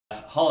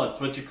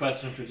Hollis, what's your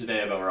question for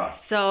today about rock?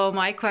 So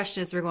my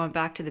question is, we're going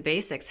back to the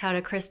basics. How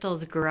do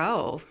crystals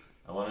grow?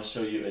 I want to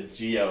show you a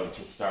geode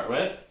to start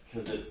with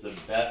because it's the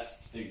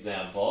best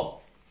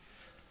example.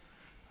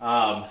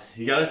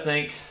 You got to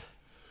think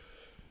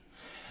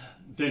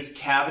there's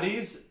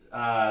cavities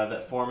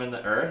that form in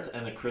the earth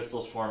and the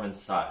crystals form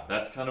inside.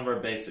 That's kind of our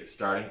basic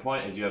starting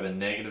point, is you have a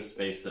negative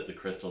space that the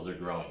crystals are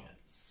growing in.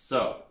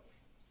 So,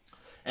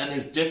 and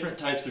there's different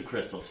types of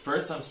crystals.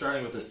 First, I'm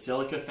starting with the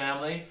silica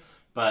family,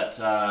 but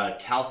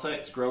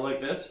calcites grow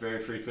like this very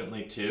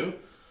frequently too.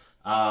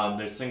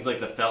 There's things like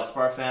the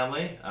feldspar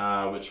family,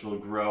 which will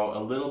grow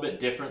a little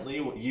bit differently.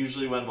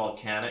 Usually when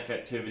volcanic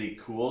activity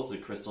cools, the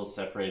crystals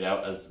separate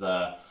out as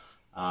the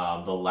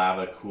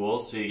lava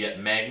cools. So you get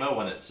magma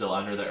when it's still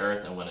under the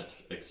earth, and when it's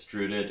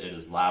extruded, it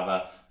is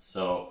lava.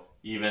 So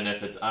even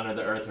if it's under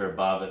the earth or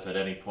above, if at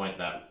any point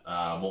that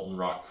molten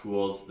rock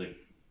cools,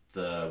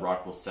 the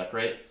rock will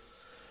separate.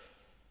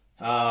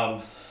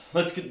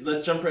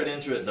 Let's jump right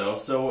into it though.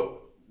 So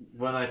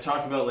when I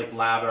talk about like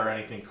lava or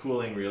anything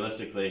cooling,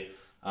 realistically,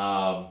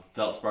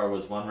 feldspar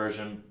was one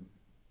version,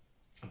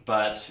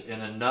 but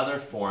in another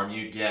form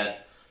you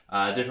get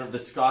different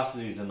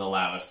viscosities in the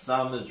lava.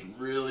 Some is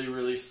really,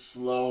 really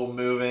slow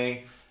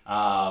moving,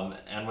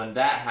 and when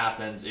that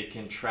happens, it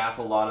can trap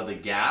a lot of the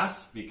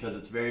gas because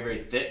it's very,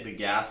 very thick. The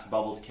gas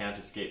bubbles can't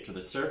escape to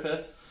the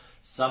surface.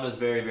 Some is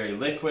very, very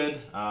liquid,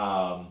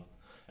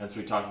 and so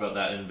we talk about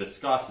that in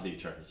viscosity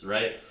terms,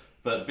 right?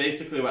 But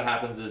basically what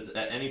happens is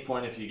at any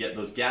point if you get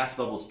those gas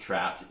bubbles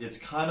trapped, it's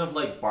kind of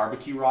like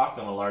barbecue rock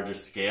on a larger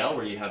scale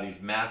where you have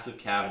these massive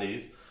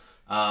cavities.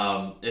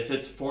 If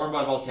it's formed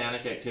by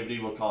volcanic activity,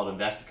 we'll call it a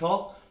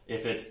vesicle.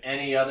 If it's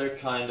any other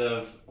kind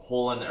of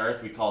hole in the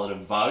earth, we call it a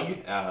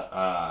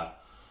vug,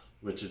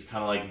 which is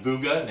kind of like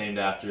vuga, named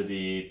after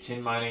the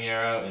tin mining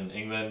era in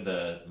England.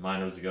 The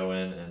miners would go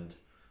in and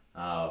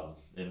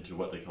into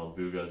what they called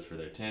vugas for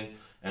their tin.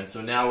 And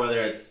so now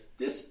whether it's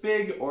this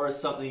big or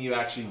something you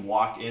actually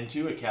walk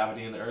into, a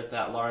cavity in the earth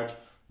that large,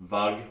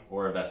 vug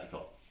or a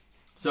vesicle.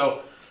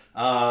 So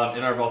in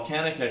our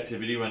volcanic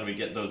activity, when we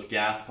get those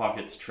gas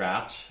pockets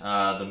trapped,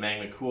 the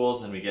magma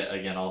cools and we get,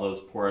 again, all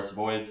those porous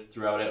voids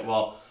throughout it.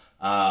 Well,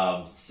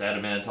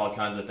 sediment, all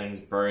kinds of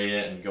things bury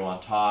it and go on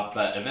top,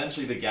 but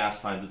eventually the gas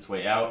finds its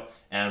way out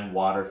and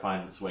water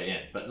finds its way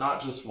in. But not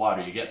just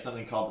water, you get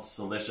something called the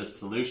siliceous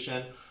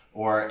solution,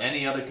 or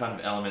any other kind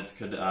of elements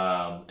could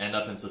end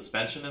up in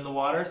suspension in the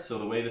water. So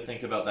the way to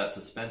think about that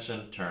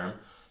suspension term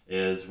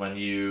is when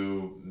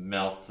you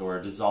melt or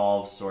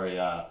dissolve,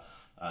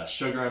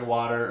 sugar in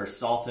water or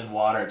salt in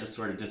water, it just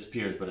sort of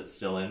disappears, but it's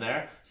still in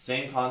there.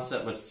 Same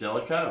concept with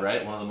silica,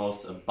 right? One of the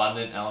most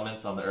abundant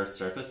elements on the Earth's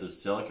surface is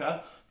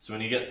silica. So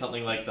when you get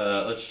something like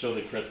let's show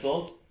the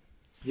crystals.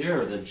 Here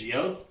are the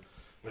geodes.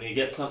 When you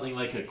get something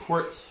like a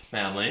quartz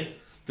family,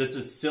 this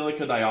is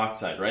silica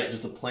dioxide, right?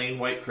 Just a plain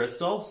white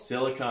crystal,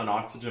 silica and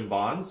oxygen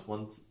bonds,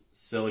 one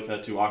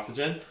silica, two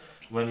oxygen.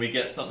 When we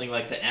get something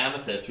like the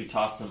amethyst, we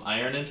toss some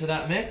iron into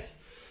that mix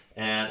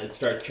and it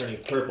starts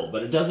turning purple.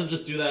 But it doesn't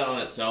just do that on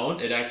its own.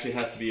 It actually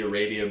has to be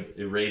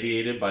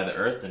irradiated by the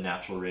earth, the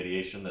natural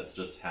radiation that's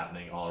just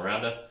happening all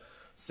around us.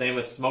 Same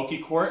with smoky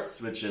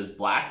quartz, which is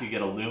black. You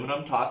get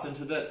aluminum tossed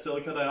into that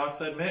silica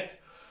dioxide mix.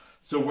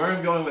 So where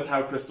I'm going with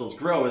how crystals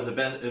grow is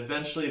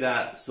eventually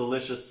that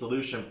siliceous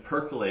solution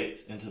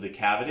percolates into the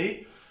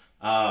cavity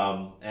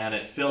and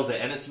it fills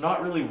it. And it's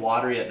not really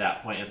watery at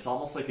that point. It's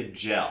almost like a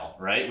gel,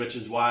 right? Which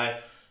is why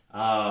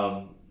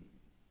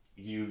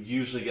you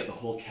usually get the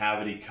whole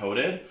cavity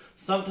coated.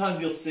 Sometimes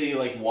you'll see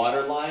like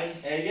waterline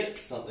agates,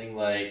 something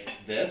like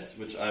this,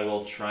 which I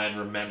will try and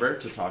remember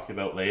to talk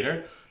about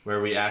later,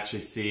 where we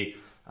actually see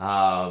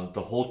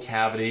the whole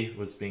cavity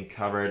was being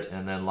covered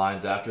and then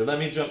lines after. Let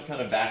me jump kind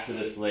of back to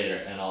this later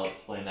and I'll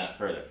explain that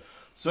further.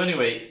 So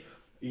anyway,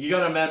 you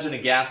got to imagine a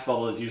gas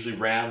bubble is usually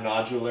round,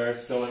 nodular.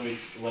 So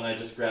when I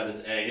just grab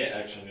this agate,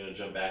 actually I'm going to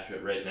jump back to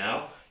it right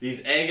now.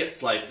 These agate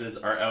slices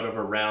are out of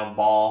a round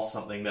ball,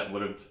 something that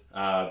would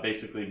have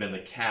basically been the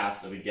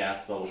cast of a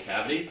gas bubble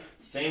cavity.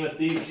 Same with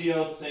these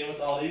geodes, same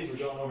with all these. We're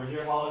going over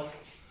here, Hollis.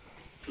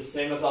 So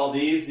same with all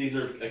these. These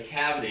are a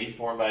cavity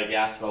formed by a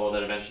gas bubble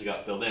that eventually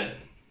got filled in.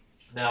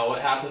 Now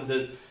what happens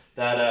is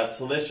that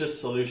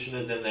siliceous solution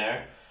is in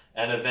there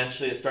and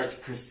eventually it starts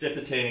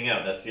precipitating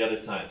out. That's the other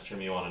science term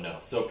you want to know.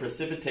 So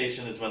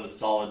precipitation is when the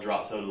solid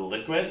drops out of the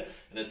liquid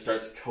and it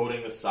starts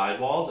coating the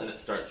sidewalls and it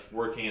starts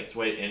working its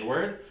way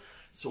inward.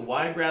 So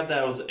why grab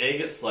those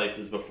agate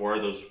slices before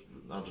those?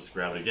 I'll just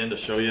grab it again to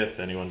show you if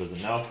anyone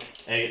doesn't know.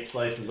 Agate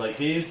slices like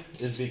these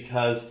is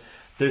because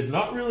there's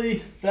not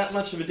really that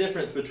much of a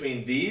difference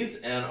between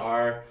these and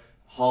our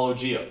hollow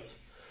geodes.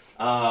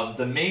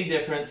 The main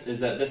difference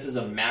is that this is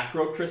a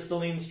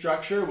macrocrystalline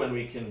structure. When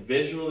we can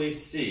visually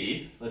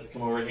see, let's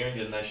come over here and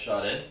get a nice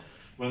shot in.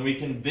 When we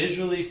can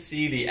visually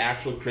see the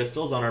actual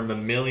crystals on our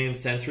mammalian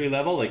sensory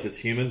level, like as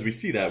humans, we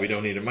see that. We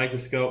don't need a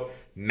microscope,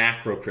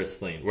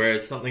 macrocrystalline.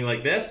 Whereas something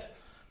like this,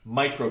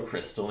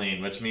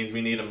 microcrystalline, which means we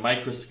need a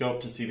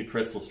microscope to see the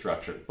crystal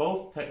structure.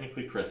 Both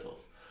technically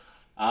crystals.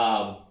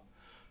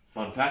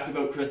 Fun fact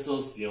about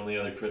crystals, the only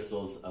other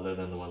crystals other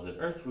than the ones on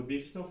Earth would be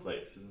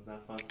snowflakes. Isn't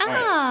that fun? Oh. All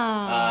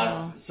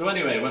right. So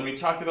anyway, when we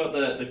talk about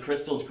the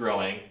crystals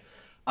growing,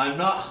 I'm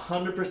not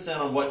 100%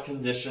 on what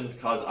conditions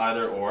cause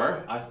either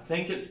or. I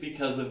think it's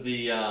because of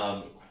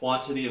the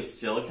quantity of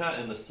silica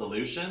in the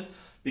solution,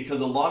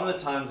 because a lot of the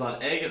times on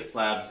agate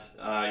slabs,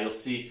 you'll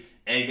see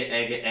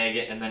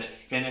agate, and then it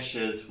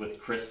finishes with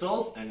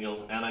crystals,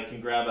 and I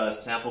can grab a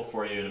sample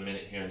for you in a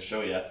minute here and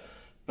show you.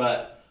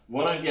 But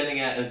what I'm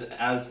getting at is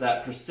as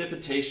that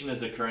precipitation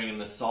is occurring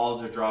and the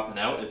solids are dropping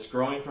out, it's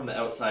growing from the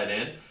outside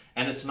in,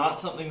 and it's not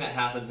something that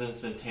happens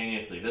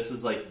instantaneously. This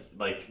is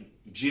like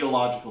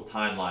geological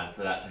timeline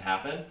for that to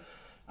happen.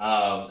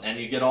 And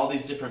you get all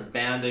these different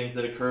bandings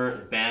that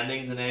occur.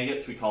 Bandings in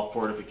agates we call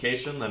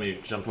fortification. Let me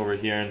jump over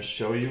here and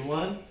show you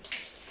one.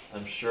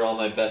 I'm sure all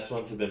my best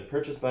ones have been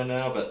purchased by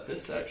now, but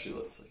this actually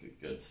looks like a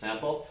good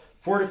sample.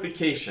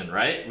 Fortification,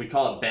 right? We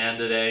call it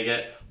banded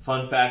agate.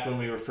 Fun fact, when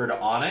we refer to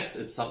onyx,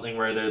 it's something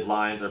where their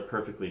lines are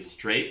perfectly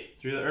straight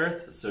through the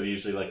earth, so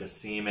usually like a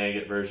seam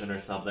agate version or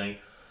something.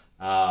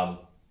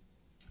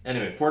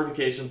 Anyway,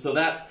 fortification, so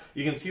that's,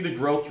 you can see the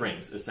growth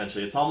rings,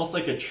 essentially. It's almost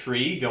like a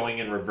tree going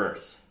in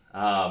reverse.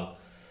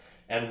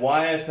 And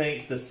why I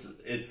think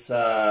it's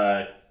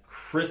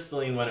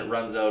crystalline when it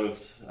runs out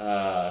of,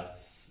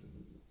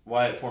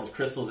 why it forms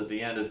crystals at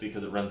the end is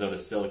because it runs out of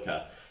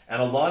silica.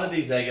 And a lot of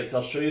these agates,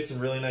 I'll show you some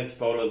really nice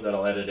photos that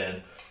I'll edit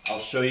in. I'll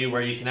show you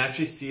where you can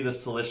actually see the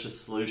siliceous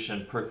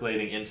solution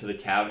percolating into the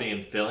cavity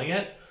and filling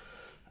it.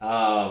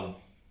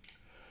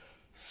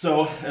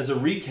 So as a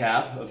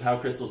recap of how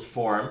crystals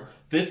form,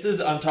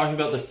 I'm talking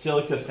about the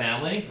silica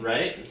family,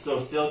 right? So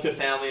silica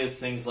family is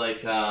things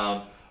like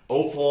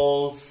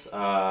opals,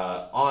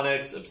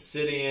 onyx,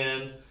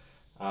 obsidian,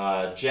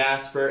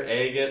 jasper,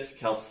 agates,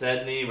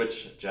 chalcedony,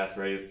 which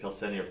jasper, agates,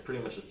 chalcedony are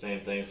pretty much the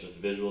same thing, it's just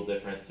visual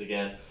difference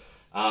again.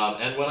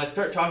 And when I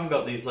start talking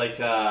about these, like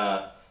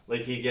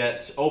you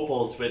get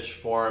opals, which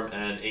form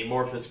an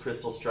amorphous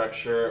crystal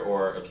structure,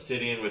 or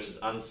obsidian, which is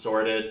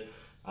unsorted.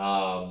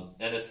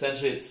 And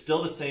essentially it's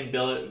still the same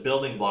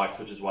building blocks,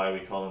 which is why we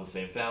call them the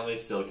same family,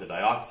 silica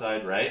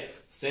dioxide, right?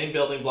 Same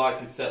building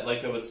blocks, except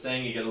like I was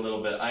saying, you get a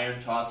little bit of iron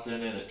tossed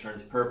in and it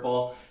turns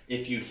purple.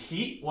 If you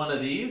heat one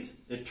of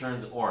these, it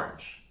turns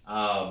orange.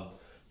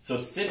 So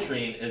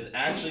citrine is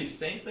actually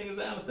same thing as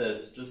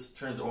amethyst, just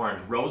turns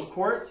orange. Rose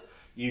quartz,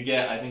 you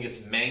get, I think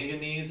it's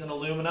manganese and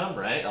aluminum,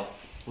 right? I'll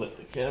flip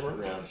the camera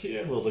around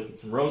here. We'll look at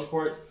some rose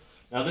quartz.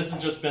 Now this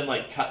has just been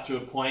like cut to a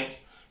point.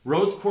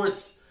 Rose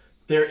quartz,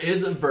 there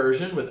is a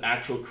version with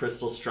actual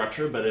crystal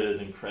structure, but it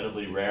is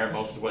incredibly rare.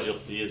 Most of what you'll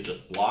see is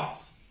just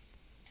blocks.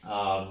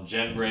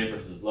 Gem grade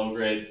versus low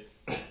grade.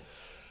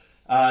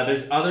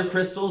 There's other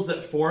crystals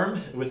that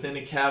form within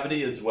a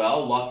cavity as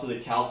well. Lots of the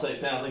calcite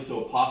family,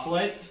 so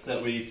apopholites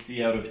that we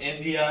see out of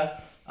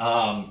India.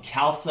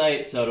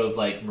 Calcites out of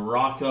like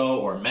Morocco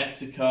or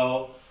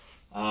Mexico.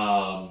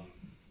 Barytes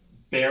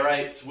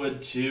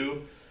would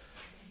too.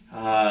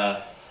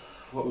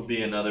 What would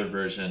be another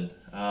version?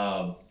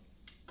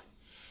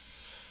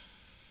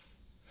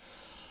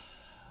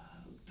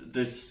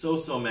 There's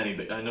so many,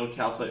 but I know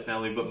calcite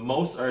family, but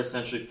most are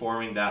essentially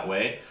forming that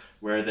way,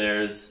 where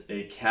there's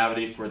a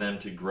cavity for them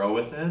to grow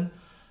within,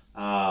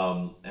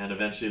 and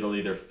eventually it'll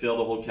either fill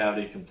the whole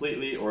cavity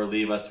completely or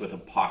leave us with a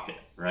pocket,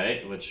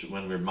 right? Which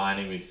when we're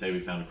mining, we say we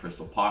found a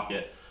crystal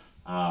pocket,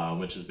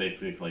 which is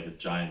basically like a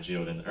giant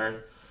geode in the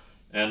earth.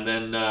 And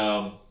then,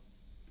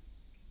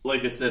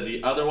 like I said,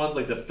 the other ones,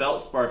 like the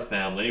feldspar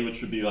family,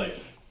 which would be like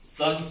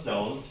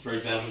sunstones, for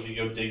example, if you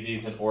go dig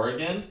these in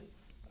Oregon,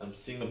 I'm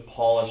seeing the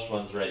polished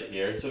ones right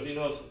here. So if you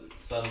know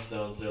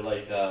sunstones, they're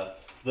like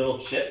little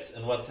chips,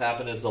 and what's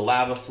happened is the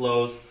lava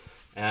flows,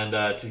 and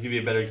to give you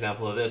a better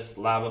example of this,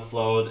 lava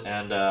flowed,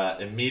 and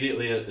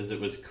immediately as it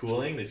was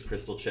cooling, these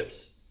crystal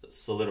chips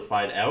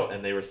solidified out,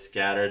 and they were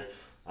scattered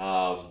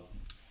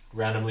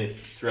randomly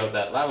throughout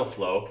that lava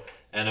flow,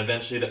 and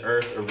eventually the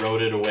earth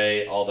eroded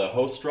away all the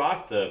host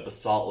rock, the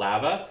basalt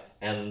lava,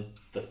 and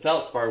the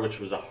feldspar, which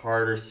was a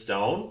harder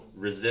stone,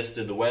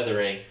 resisted the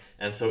weathering,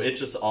 and so it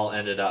just all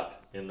ended up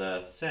in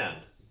the sand.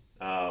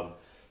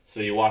 So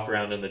you walk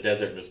around in the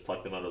desert and just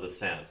pluck them out of the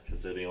sand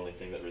because they're the only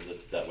thing that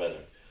resisted that weather.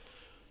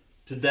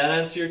 Did that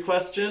answer your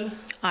question?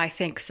 I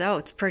think so.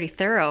 It's pretty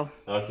thorough.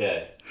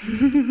 Okay. There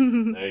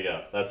you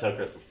go. That's how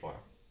crystals form.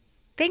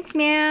 Thanks,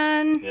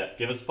 man. Yeah,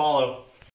 give us a follow.